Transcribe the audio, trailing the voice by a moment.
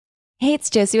Hey,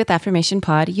 it's Josie with Affirmation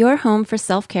Pod, your home for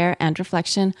self-care and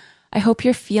reflection. I hope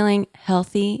you're feeling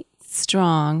healthy,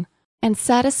 strong, and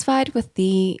satisfied with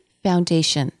the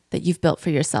foundation that you've built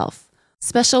for yourself.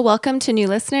 Special welcome to new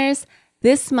listeners.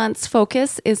 This month's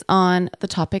focus is on the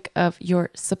topic of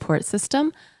your support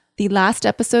system. The last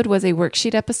episode was a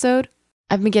worksheet episode.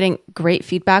 I've been getting great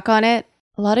feedback on it.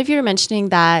 A lot of you are mentioning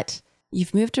that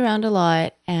you've moved around a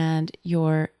lot and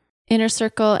your inner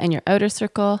circle and your outer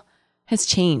circle has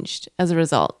changed as a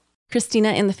result.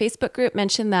 Christina in the Facebook group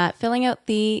mentioned that filling out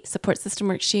the support system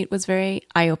worksheet was very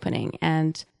eye-opening.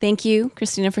 And thank you,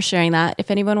 Christina, for sharing that.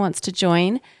 If anyone wants to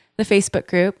join the Facebook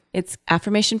group, it's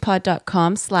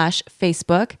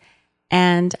affirmationpod.com/Facebook.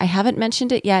 And I haven't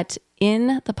mentioned it yet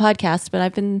in the podcast, but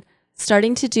I've been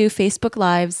starting to do Facebook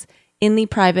Lives in the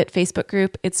private Facebook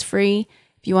group. It's free.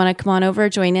 If you want to come on over,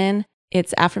 join in.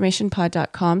 It's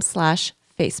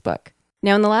affirmationpod.com/Facebook.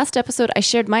 Now, in the last episode, I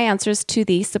shared my answers to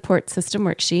the support system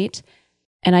worksheet,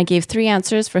 and I gave 3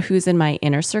 answers for who's in my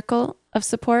inner circle of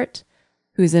support,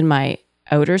 who's in my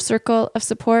outer circle of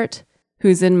support,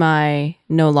 who's in my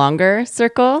no longer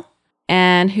circle,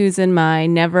 and who's in my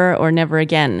never or never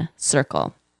again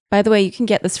circle. By the way, you can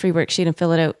get this free worksheet and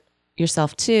fill it out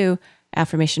yourself too.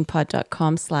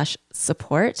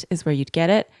 affirmationpod.com/support is where you'd get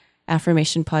it.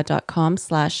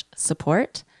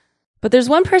 affirmationpod.com/support. But there's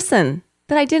one person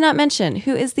that I did not mention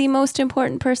who is the most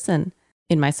important person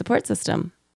in my support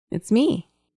system. It's me.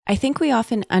 I think we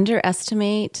often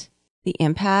underestimate the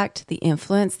impact, the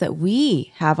influence that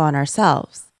we have on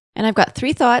ourselves. And I've got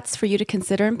 3 thoughts for you to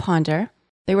consider and ponder.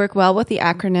 They work well with the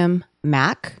acronym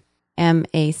MAC,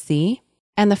 M-A-C.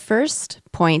 And the first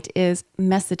point is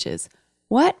messages.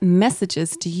 What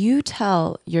messages do you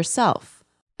tell yourself?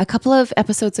 A couple of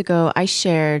episodes ago, I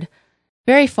shared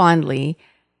very fondly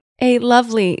a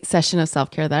lovely session of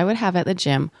self-care that I would have at the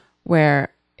gym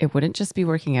where it wouldn't just be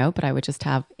working out, but I would just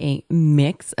have a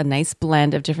mix, a nice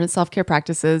blend of different self-care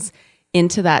practices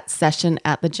into that session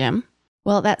at the gym.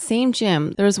 Well, that same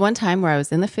gym, there was one time where I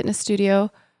was in the fitness studio.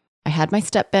 I had my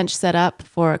step bench set up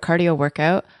for a cardio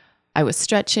workout. I was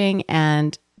stretching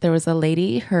and there was a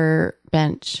lady, her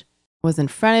bench was in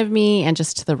front of me and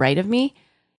just to the right of me.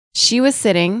 She was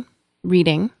sitting,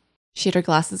 reading. She had her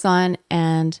glasses on,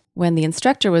 and when the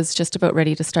instructor was just about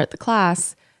ready to start the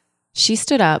class, she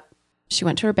stood up, she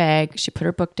went to her bag, she put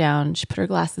her book down, she put her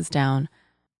glasses down,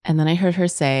 and then I heard her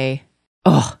say,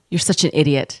 "Oh, you're such an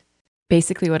idiot."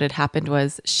 Basically what had happened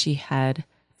was she had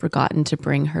forgotten to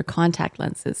bring her contact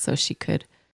lenses so she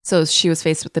was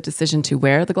faced with the decision to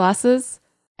wear the glasses,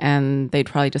 and they'd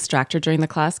probably distract her during the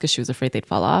class because she was afraid they'd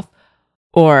fall off,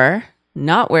 or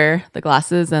not wear the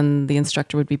glasses and the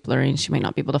instructor would be blurry and she might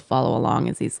not be able to follow along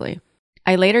as easily.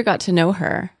 I later got to know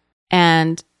her,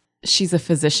 and she's a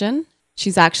physician.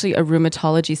 She's actually a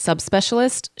rheumatology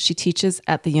subspecialist. She teaches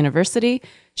at the university.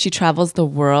 She travels the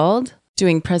world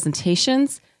doing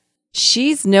presentations.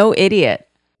 She's no idiot.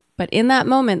 But in that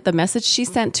moment, the message she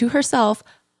sent to herself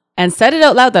and said it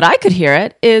out loud that I could hear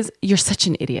it is, "You're such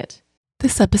an idiot."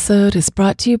 This episode is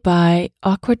brought to you by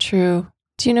AquaTrue.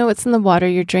 Do you know what's in the water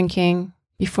you're drinking?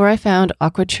 Before I found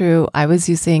AquaTrue, I was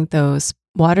using those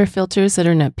water filters that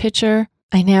are in a pitcher.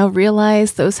 I now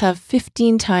realize those have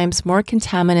 15 times more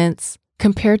contaminants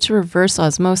compared to reverse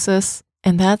osmosis.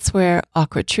 And that's where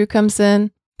AquaTrue comes in.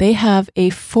 They have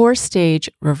a 4-stage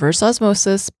reverse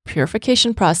osmosis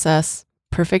purification process,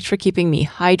 perfect for keeping me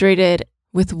hydrated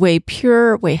with way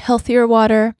purer, way healthier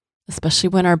water, especially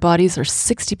when our bodies are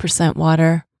 60%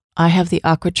 water. I have the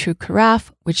AquaTrue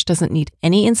Carafe, which doesn't need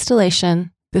any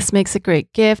installation. This makes a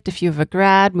great gift if you have a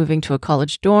grad moving to a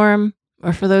college dorm,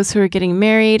 or for those who are getting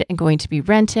married and going to be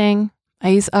renting.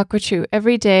 I use AquaTrue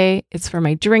every day. It's for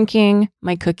my drinking,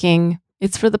 my cooking.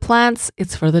 It's for the plants.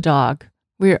 It's for the dog.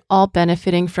 We're all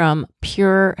benefiting from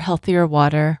pure, healthier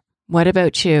water. What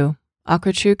about you?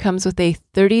 AquaTrue comes with a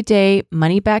 30-day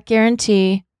money-back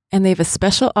guarantee, and they have a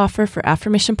special offer for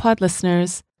Affirmation Pod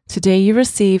listeners. Today you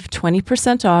receive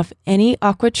 20% off any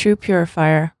AquaTrue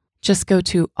purifier. Just go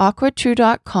to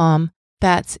aquatrue.com,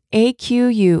 that's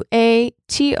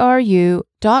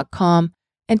AQUATRU.com,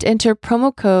 and enter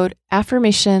promo code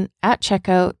AFFIRMATION at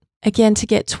checkout. Again, to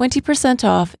get 20%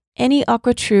 off any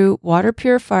AquaTrue water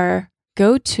purifier,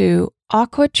 go to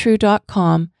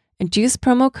aquatrue.com and use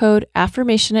promo code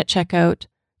AFFIRMATION at checkout.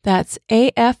 That's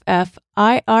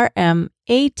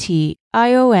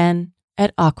AFFIRMATION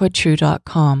at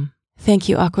aquatrue.com. Thank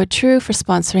you, AquaTrue, for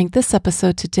sponsoring this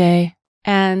episode today.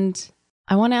 And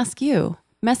I want to ask you,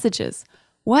 messages.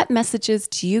 What messages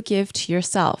do you give to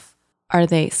yourself? Are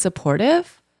they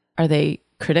supportive? Are they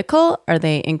critical? Are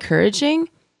they encouraging?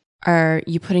 Are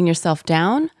you putting yourself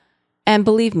down? And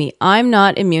believe me, I'm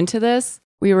not immune to this.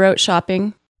 We were out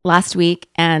shopping last week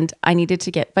and I needed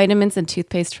to get vitamins and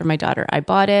toothpaste for my daughter. I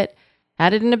bought it,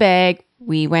 had it in a bag.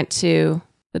 We went to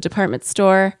the department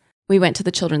store. We went to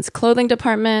the children's clothing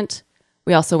department.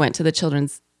 We also went to the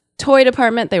children's toy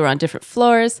department. They were on different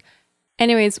floors.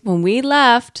 Anyways, when we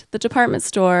left the department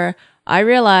store, I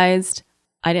realized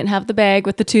I didn't have the bag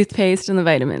with the toothpaste and the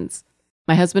vitamins.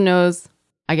 My husband knows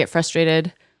I get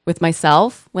frustrated with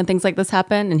myself when things like this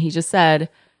happen. And he just said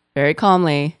very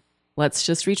calmly, let's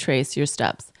just retrace your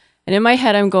steps. And in my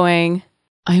head, I'm going,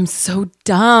 I'm so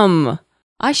dumb.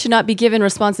 I should not be given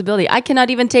responsibility. I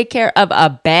cannot even take care of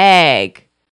a bag.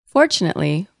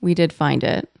 Fortunately, we did find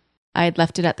it. I had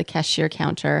left it at the cashier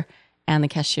counter and the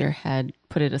cashier had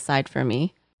put it aside for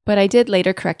me. But I did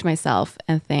later correct myself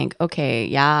and think, okay,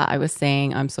 yeah, I was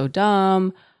saying I'm so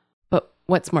dumb. But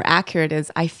what's more accurate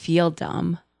is I feel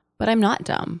dumb, but I'm not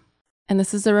dumb. And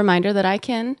this is a reminder that I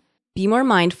can be more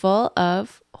mindful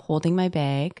of holding my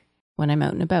bag when I'm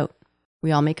out and about.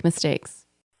 We all make mistakes.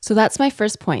 So that's my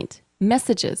first point.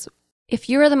 Messages. If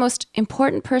you are the most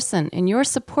important person in your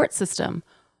support system,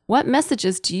 what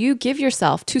messages do you give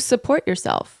yourself to support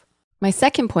yourself? My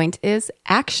second point is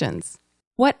actions.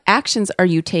 What actions are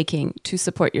you taking to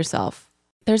support yourself?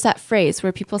 There's that phrase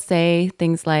where people say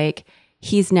things like,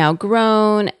 he's now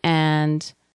grown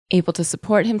and able to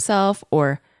support himself,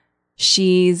 or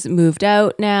she's moved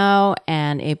out now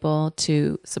and able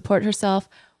to support herself.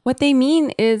 What they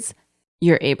mean is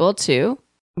you're able to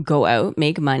go out,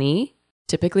 make money,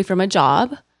 typically from a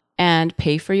job, and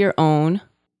pay for your own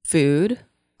food,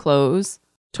 clothes,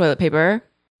 toilet paper,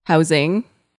 housing,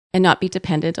 and not be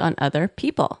dependent on other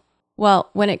people. Well,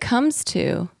 when it comes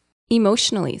to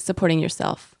emotionally supporting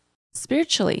yourself,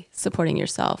 spiritually supporting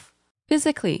yourself,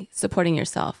 physically supporting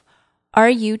yourself, are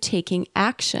you taking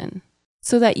action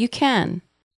so that you can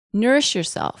nourish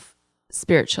yourself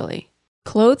spiritually,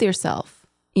 clothe yourself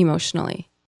emotionally?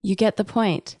 You get the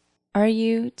point. Are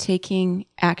you taking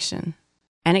action?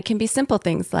 And it can be simple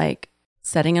things like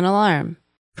setting an alarm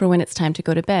for when it's time to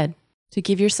go to bed, to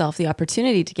give yourself the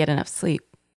opportunity to get enough sleep,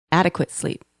 adequate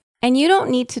sleep. And you don't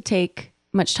need to take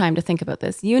much time to think about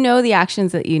this. You know the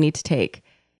actions that you need to take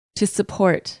to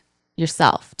support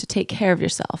yourself, to take care of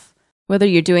yourself. Whether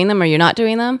you're doing them or you're not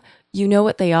doing them, you know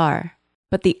what they are.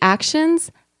 But the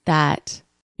actions that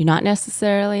you're not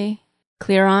necessarily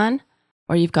clear on,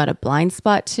 or you've got a blind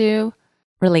spot to,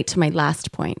 relate to my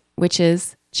last point, which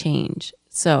is change.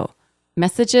 So,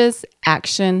 messages,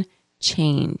 action,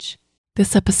 change.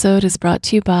 This episode is brought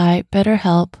to you by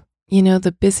BetterHelp. You know,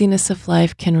 the busyness of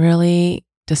life can really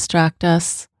distract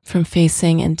us from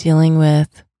facing and dealing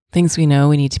with things we know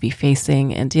we need to be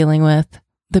facing and dealing with.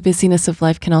 The busyness of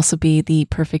life can also be the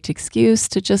perfect excuse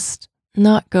to just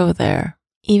not go there,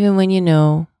 even when you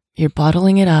know you're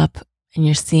bottling it up and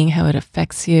you're seeing how it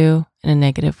affects you in a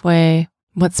negative way.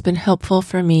 What's been helpful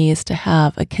for me is to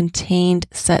have a contained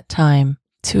set time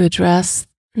to address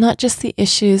not just the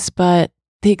issues, but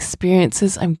the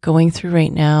experiences I'm going through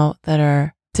right now that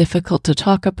are difficult to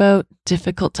talk about,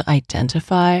 difficult to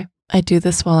identify. I do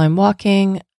this while I'm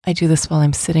walking. I do this while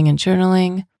I'm sitting and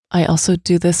journaling. I also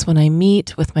do this when I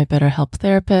meet with my BetterHelp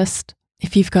therapist.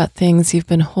 If you've got things you've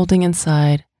been holding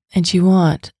inside and you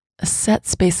want a set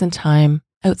space and time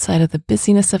outside of the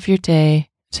busyness of your day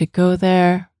to go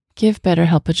there, give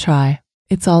BetterHelp a try.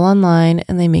 It's all online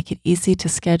and they make it easy to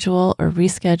schedule or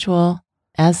reschedule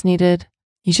as needed.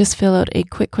 You just fill out a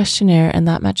quick questionnaire and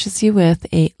that matches you with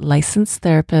a licensed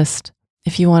therapist.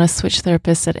 If you want to switch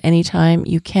therapists at any time,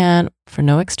 you can for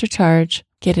no extra charge.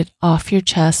 Get it off your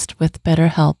chest with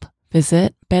BetterHelp.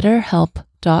 Visit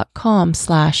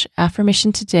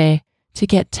betterhelp.com/affirmation today to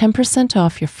get 10%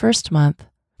 off your first month.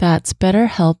 That's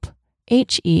BetterHelp,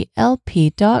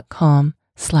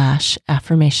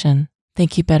 HELP.com/affirmation.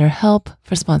 Thank you, BetterHelp,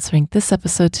 for sponsoring this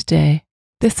episode today.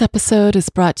 This episode is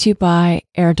brought to you by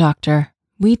Air Doctor.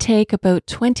 We take about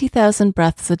 20,000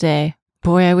 breaths a day.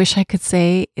 Boy, I wish I could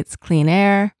say it's clean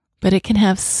air, but it can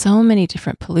have so many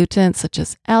different pollutants such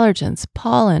as allergens,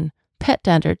 pollen, pet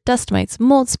dander, dust mites,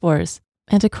 mold spores.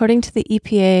 And according to the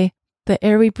EPA, the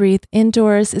air we breathe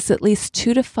indoors is at least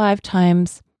 2 to 5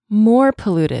 times more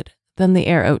polluted than the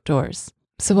air outdoors.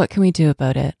 So what can we do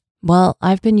about it? Well,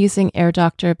 I've been using Air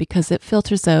Doctor because it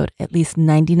filters out at least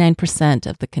 99%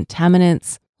 of the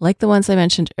contaminants, like the ones I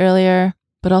mentioned earlier,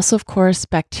 but also, of course,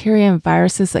 bacteria and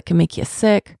viruses that can make you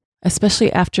sick,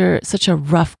 especially after such a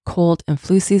rough cold and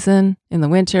flu season in the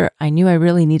winter. I knew I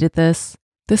really needed this.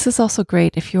 This is also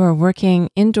great if you are working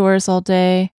indoors all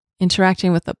day,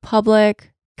 interacting with the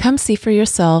public. Come see for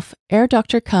yourself. Air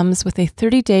Doctor comes with a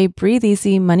 30-day breathe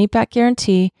easy money back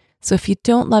guarantee. So if you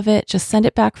don't love it, just send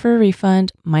it back for a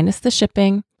refund minus the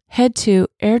shipping. Head to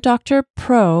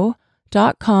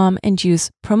airdoctorpro.com and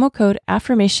use promo code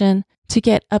AFFIRMATION to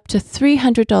get up to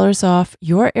 $300 off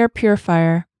your air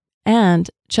purifier. And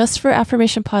just for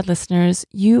Affirmation Pod listeners,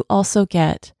 you also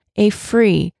get a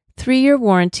free 3-year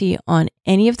warranty on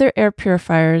any of their air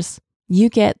purifiers. You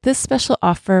get this special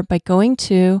offer by going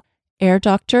to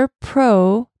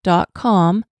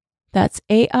airdoctorpro.com. That's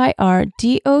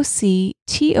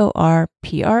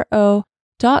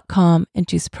airdoctorpro.com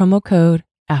and use promo code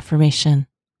AFFIRMATION.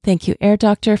 Thank you, Air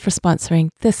Doctor, for sponsoring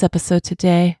this episode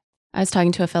today. I was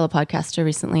talking to a fellow podcaster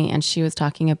recently, and she was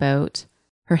talking about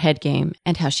her head game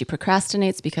and how she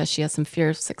procrastinates because she has some fear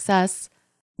of success.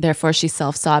 Therefore, she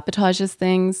self-sabotages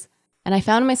things. And I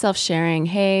found myself sharing,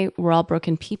 hey, we're all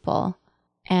broken people.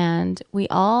 And we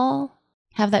all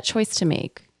have that choice to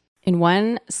make. In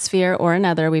one sphere or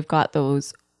another, we've got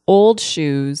those old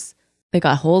shoes. They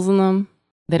got holes in them.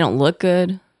 They don't look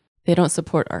good. They don't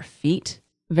support our feet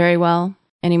very well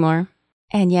anymore.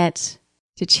 And yet,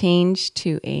 to change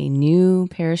to a new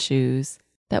pair of shoes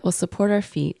that will support our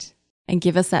feet and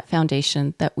give us that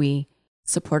foundation that we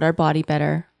support our body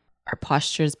better, our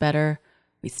postures better,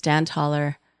 we stand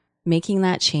taller. Making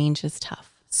that change is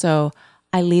tough. So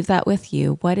I leave that with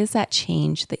you. What is that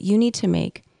change that you need to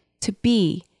make to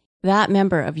be that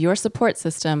member of your support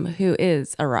system who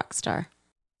is a rock star?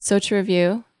 So to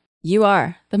review, you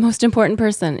are the most important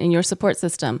person in your support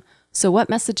system. So what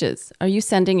messages are you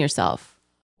sending yourself?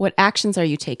 What actions are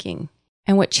you taking?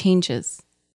 And what changes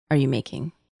are you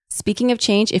making? Speaking of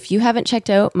change, if you haven't checked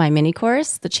out my mini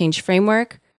course, The Change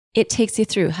Framework, it takes you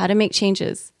through how to make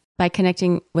changes by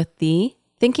connecting with the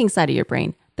thinking side of your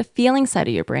brain, the feeling side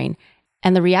of your brain,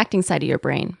 and the reacting side of your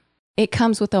brain. It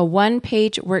comes with a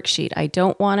 1-page worksheet. I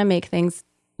don't want to make things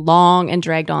long and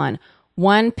dragged on.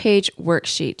 1-page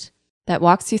worksheet that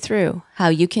walks you through how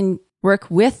you can work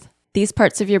with these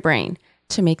parts of your brain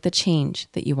to make the change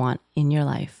that you want in your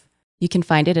life. You can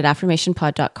find it at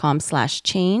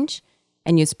affirmationpod.com/change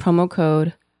and use promo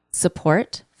code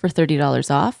SUPPORT for $30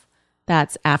 off.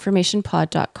 That's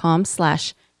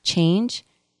affirmationpod.com/change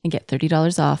and get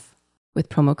 $30 off with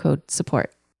promo code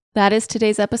SUPPORT. That is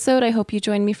today's episode. I hope you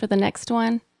join me for the next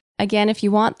one. Again, if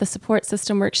you want the support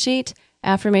system worksheet,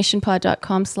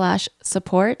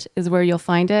 affirmationpod.com/support is where you'll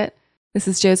find it. This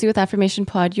is Josie with Affirmation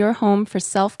Pod, your home for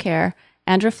self-care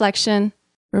and reflection.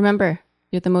 Remember,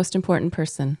 you're the most important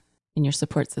person in your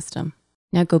support system.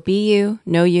 Now go be you,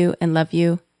 know you, and love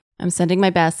you. I'm sending my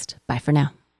best. Bye for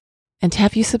now. And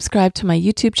have you subscribed to my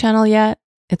YouTube channel yet?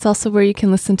 It's also where you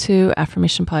can listen to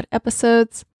Affirmation Pod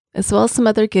episodes, as well as some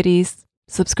other goodies.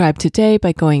 Subscribe today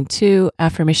by going to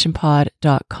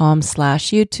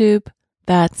affirmationpod.com/YouTube.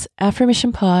 That's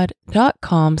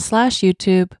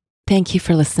affirmationpod.com/YouTube. Thank you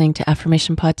for listening to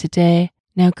Affirmation Pod today.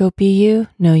 Now go be you,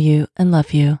 know you, and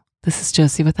love you. This is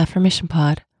Josie with Affirmation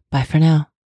Pod. Bye for now.